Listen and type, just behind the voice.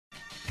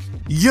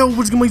Yo,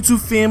 what's going on YouTube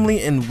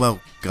family, and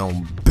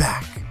welcome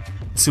back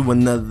to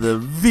another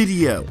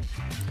video.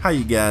 How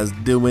you guys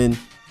doing?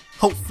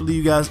 Hopefully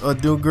you guys are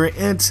doing great,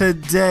 and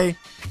today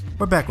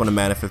we're back on the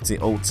Madden 15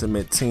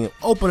 Ultimate Team,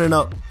 opening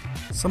up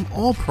some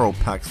All-Pro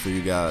packs for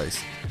you guys.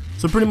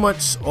 So pretty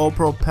much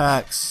All-Pro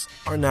packs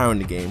are now in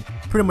the game,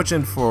 pretty much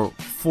in for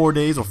 4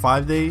 days or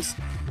 5 days.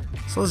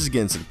 So let's just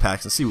get into the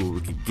packs and see what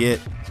we could get.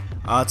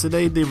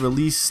 Today they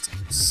released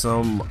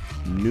some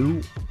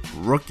new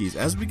rookies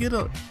as we get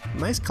a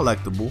nice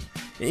collectible.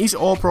 In each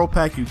All-Pro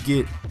pack you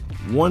get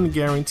one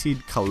guaranteed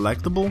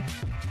collectible,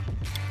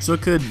 so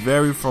it could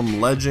vary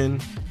from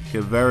legend, it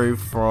could vary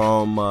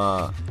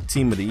from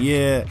team of the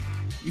year,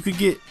 you could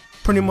get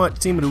pretty much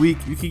team of the week,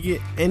 you could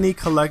get any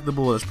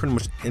collectible that's pretty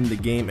much in the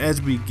game.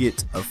 As we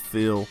get a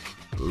Phil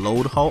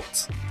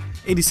Loadholt,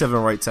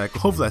 87 right tackle,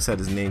 hopefully I said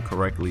his name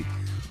correctly.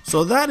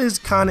 So that is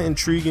kind of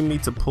intriguing me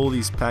to pull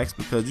these packs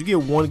because you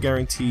get one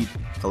guaranteed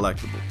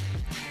collectible.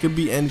 Could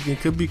be anything,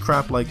 could be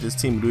crap like this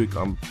team of the week,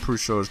 I'm pretty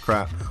sure it's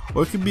crap,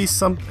 or it could be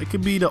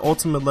the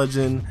Ultimate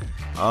Legend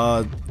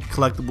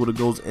collectible that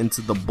goes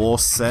into the ball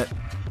set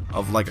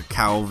of like a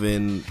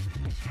Calvin,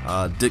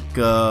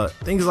 Ditka,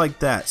 things like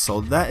that.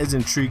 So that is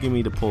intriguing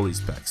me to pull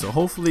these packs. So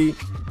hopefully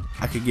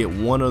I could get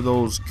one of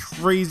those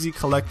crazy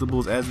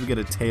collectibles as we get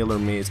a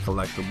tailor-made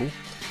collectible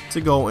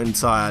to go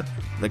inside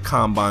the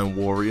Combine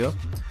Warrior.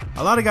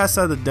 A lot of guys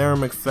said the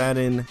Darren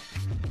McFadden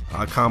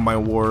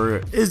Combine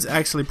Warrior is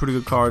actually a pretty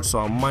good card, so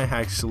I might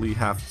actually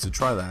have to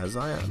try that as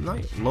I am not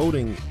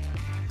loading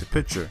the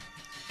picture.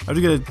 I have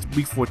to get a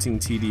week 14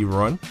 TD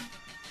run,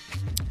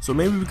 so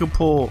maybe we could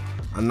pull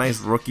a nice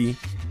rookie.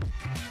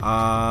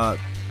 I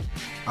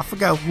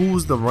forgot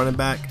who's the running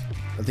back.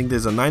 I think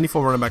there's a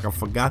 94 running back. I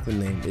forgot the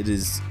name. It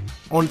is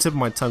on the tip of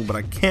my tongue, but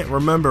I can't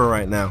remember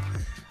right now.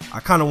 I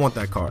kind of want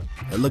that card.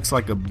 It looks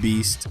like a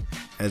beast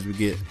as we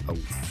get a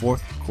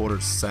fourth quarter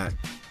sack.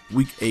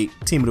 Week 8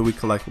 team of the week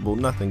collectible,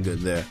 nothing good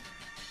there.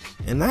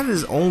 And that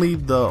is only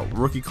the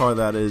rookie card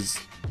that is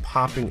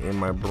popping in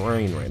my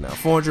brain right now.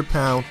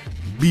 400-pound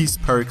beast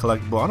Perry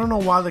collectible. I don't know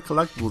why the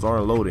collectibles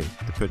aren't loading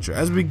the picture.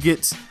 As we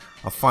get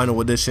a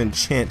final edition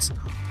Chance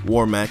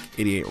Warmack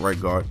 88 right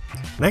guard.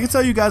 And I can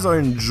tell you guys are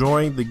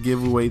enjoying the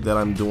giveaway that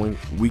I'm doing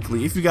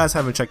weekly. If you guys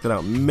haven't checked it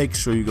out, make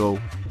sure you go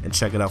and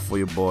check it out for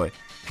your boy.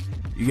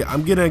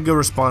 I'm getting a good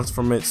response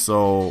from it,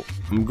 so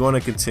I'm going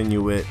to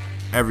continue it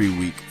every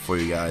week for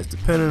you guys.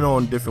 Depending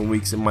on different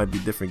weeks, it might be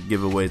different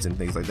giveaways and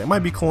things like that. It might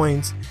be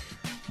coins,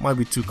 might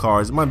be 2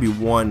 cards, it might be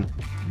one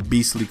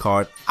beastly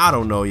card. I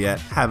don't know yet,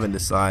 haven't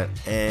decided,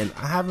 and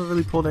I haven't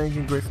really pulled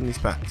anything great from these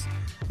packs.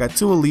 I got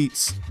 2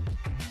 elites.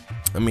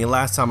 I mean,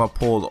 last time I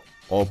pulled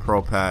all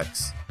pro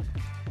packs,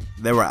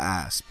 they were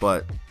ass,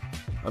 but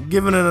I'm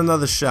giving it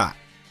another shot.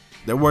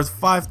 They're worth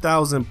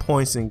 5,000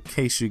 points in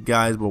case you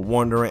guys were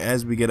wondering,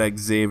 as we get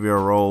Xavier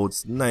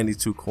Rhodes,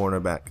 92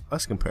 cornerback.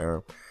 Let's compare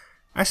him.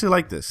 I actually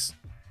like this.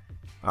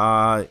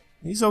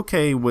 He's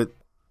okay with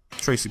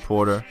Tracy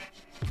Porter,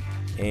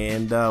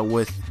 and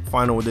with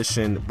final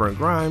edition Brent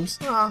Grimes.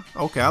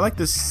 Okay, I like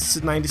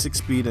this 96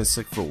 speed and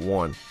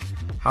 6'1".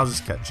 How's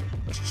his catching?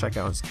 Let's check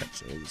out his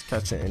catching. Is his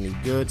catching any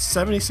good?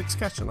 76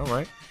 catching,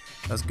 alright.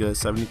 That's good.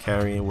 70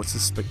 carrying. What's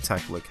his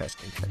spectacular catch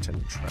and catching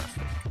in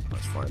traffic?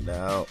 Let's find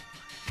out.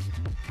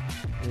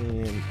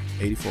 And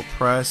 84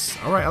 press.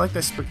 Alright, I like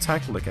that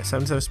spectacular catch.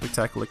 77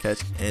 spectacular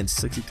catch and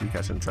 63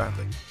 catching in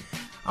traffic.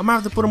 I'm gonna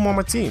have to put him on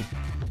my team.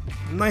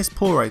 Nice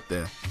pull right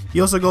there.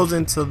 He also goes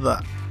into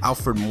the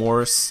Alfred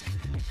Morris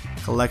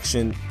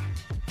collection,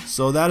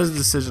 so that is a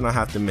decision I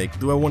have to make.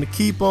 Do I want to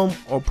keep him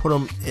or put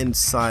him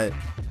inside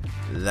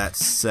that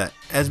set?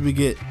 As we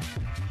get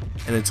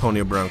an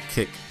Antonio Brown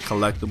kick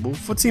collectible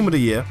for team of the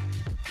year.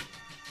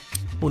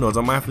 Who knows,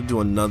 I might have to do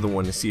another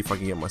one to see if I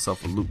can get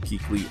myself a Luke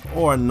Kuechly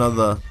or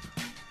another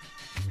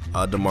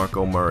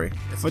DeMarco Murray.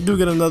 If I do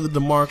get another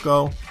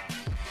DeMarco,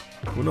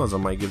 who knows, I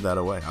might give that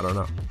away, I don't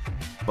know.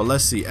 But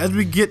let's see, as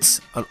we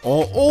get an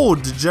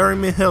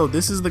Jeremy Hill.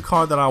 This is the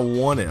card that I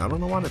wanted. I don't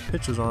know why the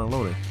pictures aren't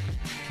loading.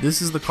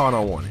 This is the card I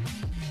wanted.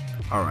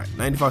 Alright,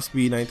 95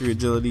 speed, 93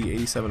 agility,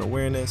 87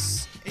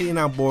 awareness,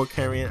 89 board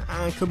carrying.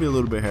 It could be a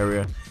little bit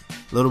hairier,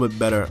 a little bit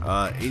better.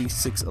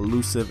 86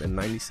 elusive and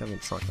 97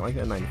 truck. I like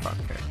that 95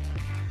 carry.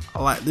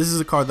 This is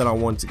a card that I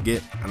wanted to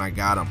get, and I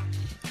got him.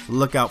 So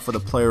look out for the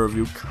player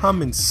review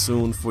coming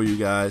soon for you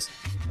guys.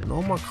 And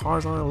all my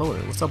cards aren't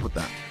loading. What's up with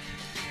that?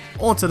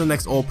 On to the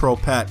next All-Pro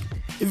pack.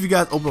 If you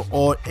guys open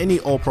any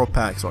All-Pro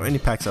packs or any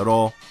packs at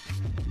all,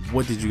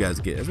 what did you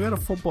guys get? As we had a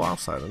football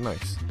outsider,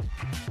 nice.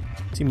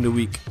 Team of the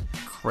week,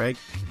 Craig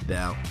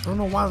Dow. I don't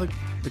know why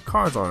the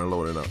cards aren't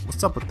loading up.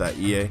 What's up with that,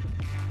 EA?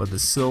 But the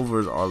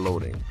silvers are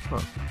loading.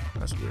 Huh,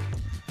 that's weird.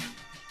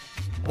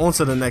 On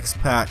to the next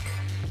pack.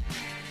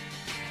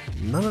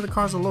 None of the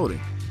cards are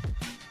loading.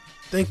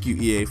 Thank you,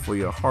 EA, for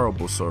your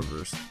horrible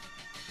servers.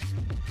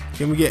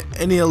 Can we get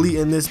any elite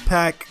in this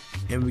pack?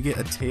 And we get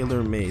a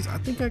Taylor Mays. I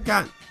think I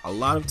got a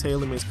lot of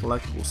Taylor Mays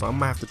collectibles, so I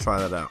might have to try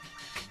that out.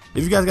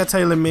 If you guys got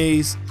Taylor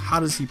Mays, how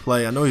does he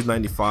play? I know he's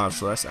 95,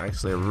 so that's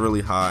actually a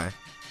really high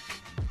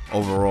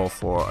overall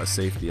for a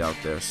safety out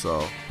there. So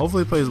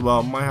hopefully he plays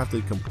well. Might have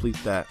to complete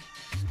that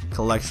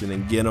collection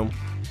and get him.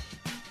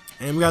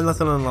 And we got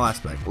nothing on the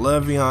last pack.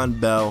 Le'Veon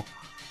Bell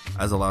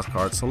as the last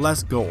card. So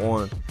let's go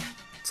on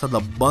to the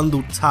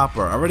bundle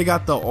topper. I already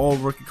got the all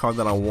rookie card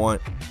that I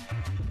want.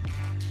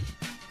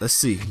 Let's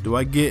see. Do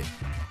I get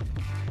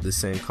the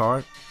same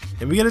card?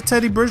 And we get a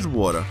Teddy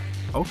Bridgewater.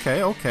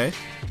 Okay, okay.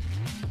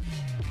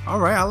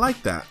 Alright, I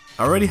like that.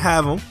 I already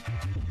have him.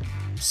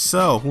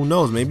 So, who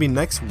knows? Maybe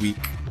next week,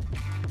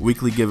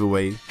 weekly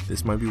giveaway,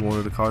 this might be one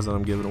of the cards that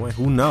I'm giving away.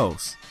 Who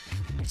knows?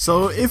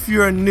 So, if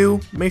you're new,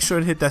 make sure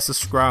to hit that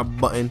subscribe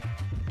button.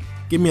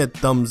 Give me a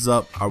thumbs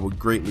up. I would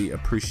greatly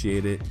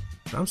appreciate it.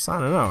 I'm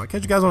signing out. I'll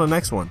catch you guys on the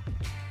next one.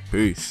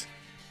 Peace.